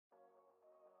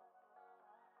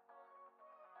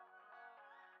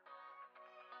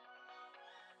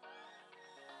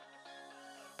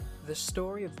The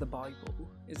story of the Bible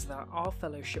is that our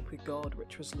fellowship with God,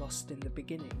 which was lost in the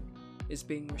beginning, is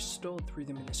being restored through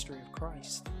the ministry of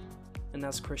Christ. And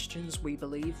as Christians, we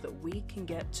believe that we can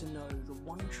get to know the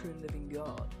one true and living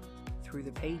God through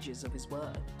the pages of His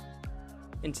Word.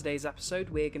 In today's episode,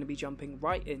 we're going to be jumping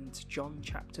right into John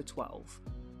chapter 12,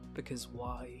 because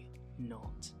why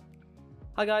not?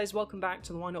 Hi guys, welcome back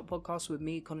to the Why Not podcast with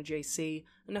me, Connor JC,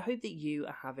 and I hope that you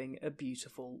are having a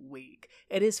beautiful week.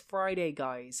 It is Friday,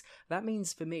 guys. That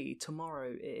means for me,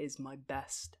 tomorrow it is my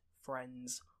best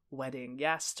friend's wedding.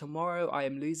 Yes, tomorrow I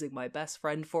am losing my best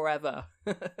friend forever.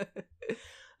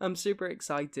 I'm super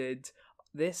excited.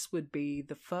 This would be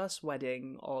the first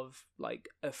wedding of,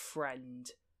 a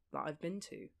friend that I've been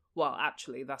to. Well,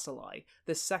 actually, that's a lie.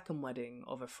 The second wedding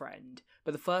of a friend,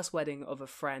 but the first wedding of a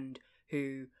friend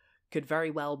who could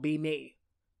very well be me,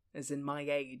 as in my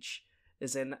age,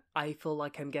 as in I feel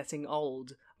like I'm getting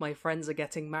old, my friends are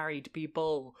getting married,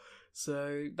 people,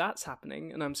 so that's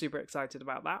happening, and I'm super excited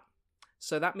about that.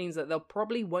 So that means that there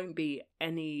probably won't be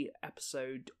any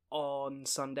episode on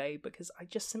Sunday, because I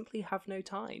just simply have no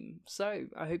time, so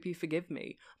I hope you forgive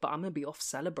me, but I'm going to be off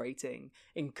celebrating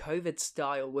in COVID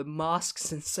style with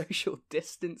masks and social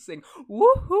distancing,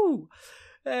 woohoo!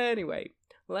 Anyway,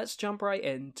 let's jump right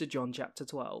into John chapter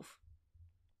 12.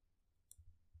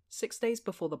 6 days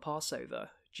before the Passover,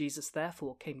 Jesus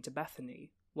therefore came to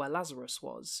Bethany, where Lazarus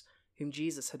was, whom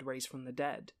Jesus had raised from the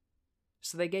dead.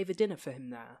 So they gave a dinner for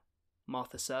him there.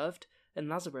 Martha served, and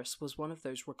Lazarus was one of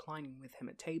those reclining with him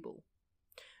at table.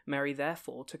 Mary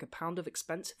therefore took a pound of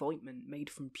expensive ointment made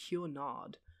from pure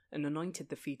nard, and anointed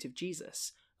the feet of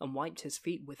Jesus, and wiped his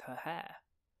feet with her hair.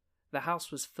 The house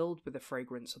was filled with the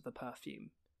fragrance of the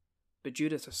perfume. But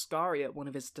Judas Iscariot, one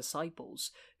of his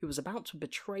disciples, who was about to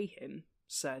betray him,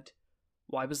 said,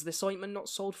 "Why was this ointment not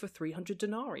sold for 300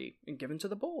 denarii and given to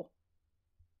the poor?"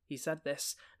 He said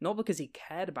this not because he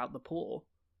cared about the poor,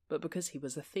 but because he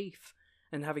was a thief,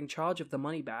 and having charge of the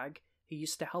money bag, he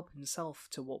used to help himself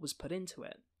to what was put into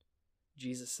it.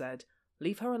 Jesus said,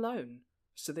 "Leave her alone,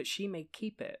 so that she may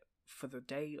keep it for the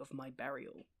day of my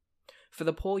burial. For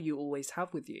the poor you always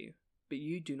have with you, but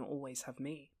you do not always have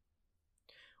me."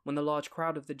 When the large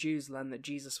crowd of the Jews learned that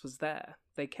Jesus was there,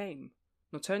 they came,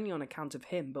 not only on account of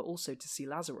him, but also to see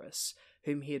Lazarus,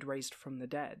 whom he had raised from the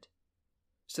dead.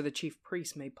 So the chief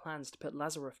priests made plans to put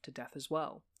Lazarus to death as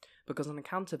well, because on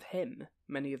account of him,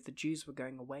 many of the Jews were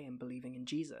going away and believing in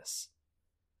Jesus.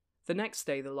 The next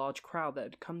day, the large crowd that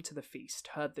had come to the feast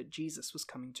heard that Jesus was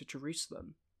coming to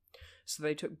Jerusalem. So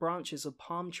they took branches of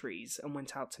palm trees and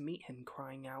went out to meet him,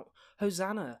 crying out,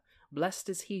 "Hosanna! Blessed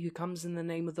is he who comes in the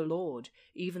name of the Lord,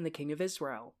 even the King of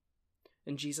Israel."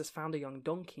 And Jesus found a young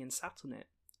donkey and sat on it,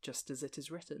 just as it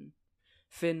is written,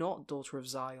 "Fear not, daughter of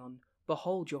Zion,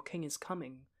 behold your king is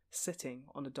coming, sitting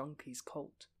on a donkey's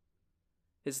colt."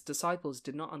 His disciples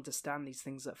did not understand these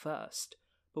things at first,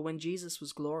 but when Jesus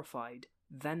was glorified,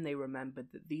 then they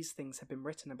remembered that these things had been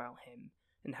written about him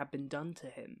and had been done to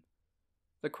him.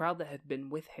 The crowd that had been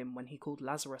with him when he called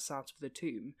Lazarus out of the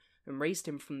tomb and raised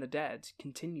him from the dead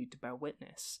continued to bear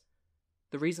witness.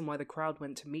 The reason why the crowd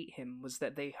went to meet him was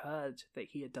that they heard that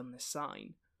he had done this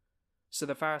sign. So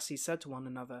the Pharisees said to one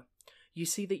another, "You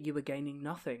see that you are gaining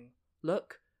nothing.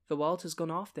 Look, the world has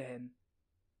gone after him."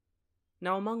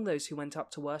 Now among those who went up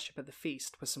to worship at the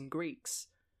feast were some Greeks.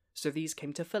 So these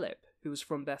came to Philip, who was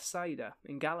from Bethsaida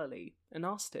in Galilee, and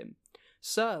asked him,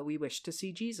 "Sir, we wish to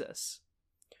see Jesus."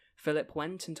 Philip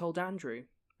went and told Andrew.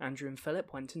 Andrew and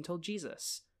Philip went and told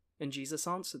Jesus. And Jesus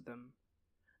answered them,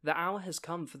 "The hour has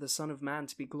come for the Son of Man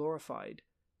to be glorified.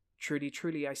 Truly,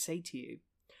 truly, I say to you,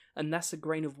 unless a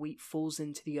grain of wheat falls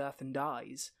into the earth and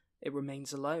dies, it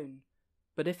remains alone.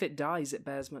 But if it dies, it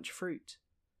bears much fruit.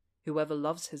 Whoever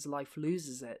loves his life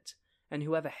loses it, and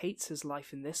whoever hates his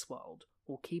life in this world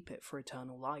will keep it for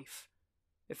eternal life.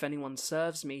 If anyone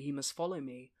serves me, he must follow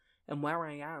me, and where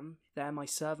I am, there my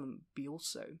servant be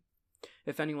also.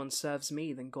 If anyone serves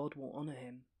me, then God will honor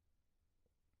him.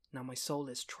 Now my soul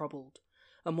is troubled.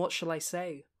 And what shall I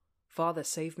say? Father,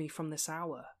 save me from this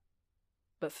hour.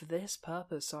 But for this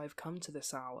purpose I have come to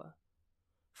this hour.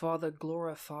 Father,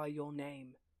 glorify your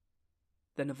name."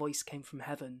 Then a voice came from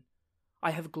heaven,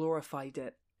 "I have glorified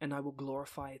it, and I will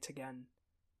glorify it again."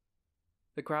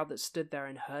 The crowd that stood there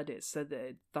and heard it said that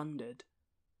it thundered.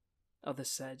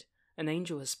 Others said, "An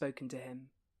angel has spoken to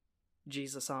him."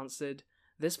 Jesus answered,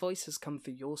 "This voice has come for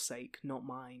your sake, not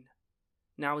mine.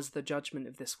 Now is the judgment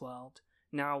of this world.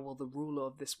 Now will the ruler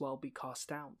of this world be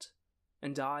cast out.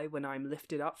 And I, when I am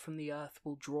lifted up from the earth,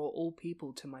 will draw all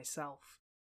people to myself."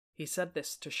 He said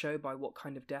this to show by what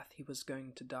kind of death he was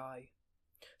going to die.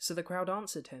 So the crowd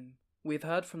answered him, "We have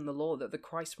heard from the law that the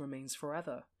Christ remains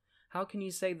forever. How can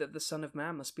you say that the Son of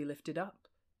Man must be lifted up?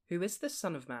 Who is this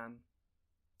Son of Man?"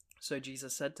 So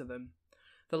Jesus said to them,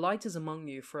 "The light is among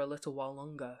you for a little while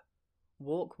longer.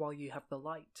 Walk while you have the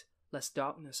light, lest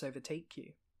darkness overtake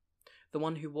you. The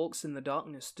one who walks in the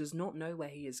darkness does not know where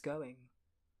he is going.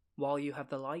 While you have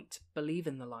the light, believe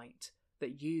in the light,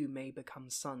 that you may become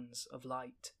sons of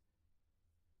light."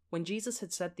 When Jesus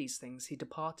had said these things, he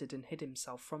departed and hid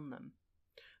himself from them.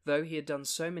 Though he had done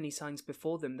so many signs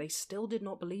before them, they still did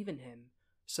not believe in him,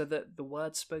 so that the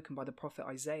words spoken by the prophet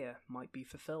Isaiah might be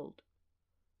fulfilled.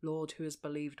 "Lord, who has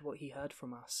believed what he heard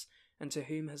from us, and to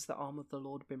whom has the arm of the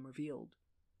Lord been revealed?"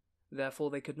 Therefore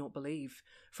they could not believe,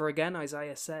 for again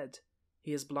Isaiah said,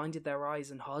 "He has blinded their eyes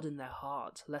and hardened their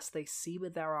heart, lest they see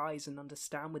with their eyes and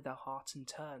understand with their heart and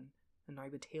turn, and I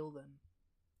would heal them."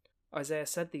 Isaiah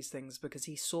said these things because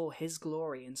he saw his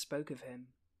glory and spoke of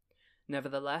him.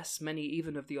 Nevertheless, many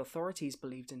even of the authorities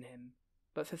believed in him,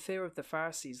 but for fear of the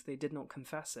Pharisees they did not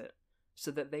confess it,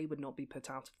 so that they would not be put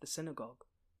out of the synagogue,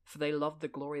 for they loved the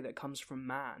glory that comes from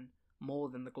man more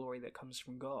than the glory that comes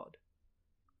from God.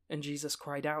 And Jesus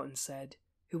cried out and said,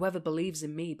 "Whoever believes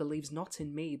in me believes not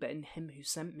in me, but in him who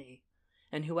sent me.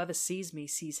 And whoever sees me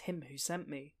sees him who sent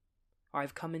me. I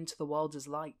have come into the world as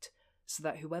light, so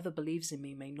that whoever believes in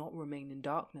me may not remain in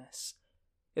darkness.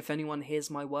 If anyone hears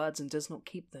my words and does not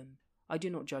keep them, I do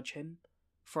not judge him,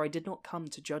 for I did not come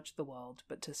to judge the world,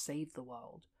 but to save the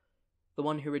world. The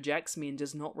one who rejects me and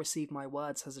does not receive my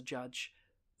words has a judge.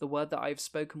 The word that I have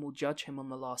spoken will judge him on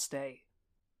the last day.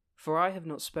 For I have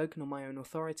not spoken on my own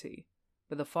authority,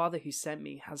 but the Father who sent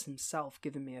me has himself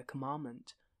given me a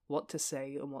commandment, what to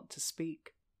say and what to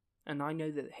speak, and I know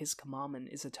that his commandment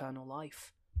is eternal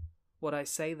life. What I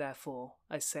say, therefore,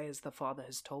 I say as the Father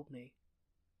has told me.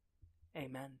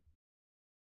 Amen."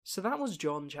 So that was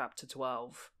John chapter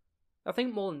 12. I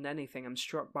think more than anything I'm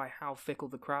struck by how fickle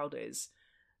the crowd is,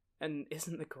 and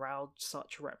isn't the crowd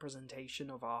such a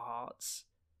representation of our hearts?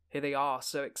 Here they are,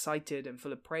 so excited and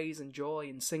full of praise and joy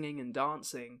and singing and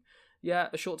dancing,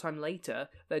 yet a short time later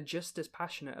they're just as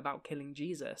passionate about killing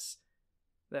Jesus.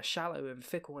 They're shallow and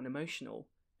fickle and emotional,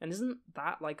 and isn't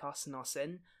that like us in our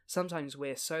sin? Sometimes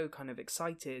we're so kind of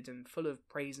excited and full of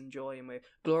praise and joy and we're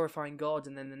glorifying God,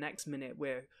 and then the next minute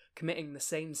we're committing the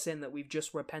same sin that we've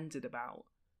just repented about.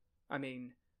 I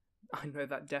mean, I know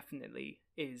that definitely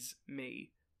is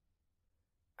me.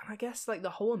 And I guess like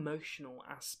the whole emotional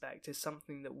aspect is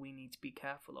something that we need to be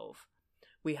careful of.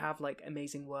 We have like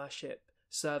amazing worship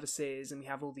services and we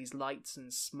have all these lights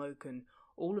and smoke and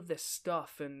all of this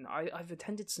stuff, and I've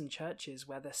attended some churches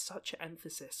where there's such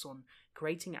emphasis on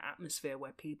creating an atmosphere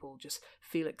where people just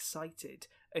feel excited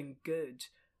and good.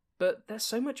 But there's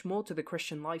so much more to the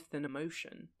Christian life than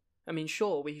emotion. I mean,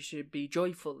 sure, we should be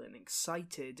joyful and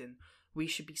excited, and we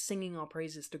should be singing our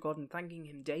praises to God and thanking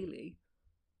him daily.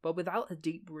 But without a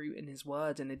deep root in his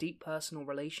word and a deep personal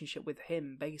relationship with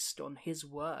him based on his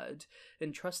word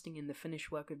and trusting in the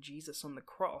finished work of Jesus on the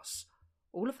cross,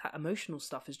 all of that emotional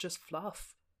stuff is just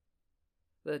fluff.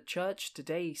 The church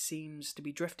today seems to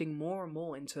be drifting more and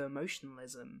more into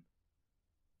emotionalism.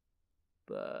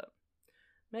 But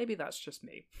maybe that's just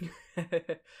me.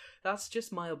 That's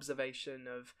just my observation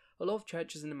of a lot of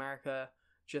churches in America,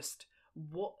 just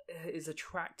what is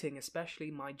attracting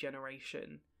especially my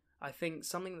generation. I think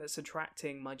something that's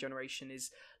attracting my generation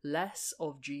is less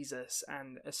of Jesus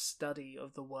and a study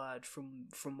of the word from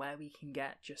where we can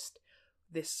get just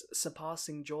this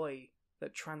surpassing joy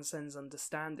that transcends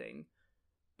understanding,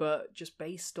 but just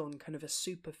based on kind of a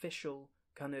superficial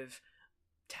kind of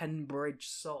 10-bridge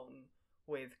song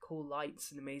with cool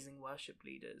lights and amazing worship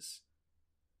leaders.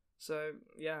 So,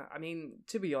 yeah, I mean,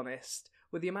 to be honest,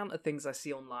 with the amount of things I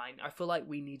see online, I feel like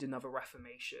we need another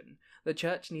reformation. The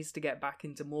church needs to get back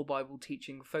into more Bible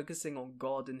teaching, focusing on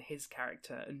God and his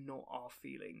character and not our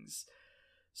feelings.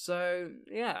 So,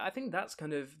 yeah, I think that's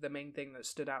kind of the main thing that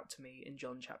stood out to me in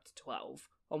John chapter 12.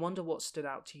 I wonder what stood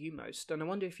out to you most, and I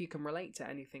wonder if you can relate to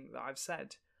anything that I've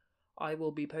said. I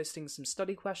will be posting some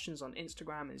study questions on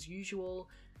Instagram as usual,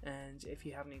 and if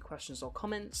you have any questions or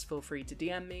comments, feel free to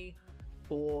DM me,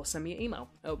 or send me an email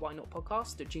at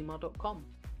whynotpodcast@gmail.com.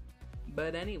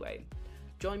 But anyway,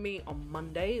 join me on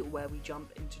Monday where we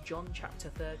jump into John chapter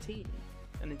 13.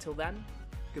 And until then,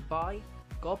 goodbye,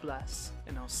 God bless,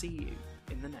 and I'll see you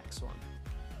in the next one.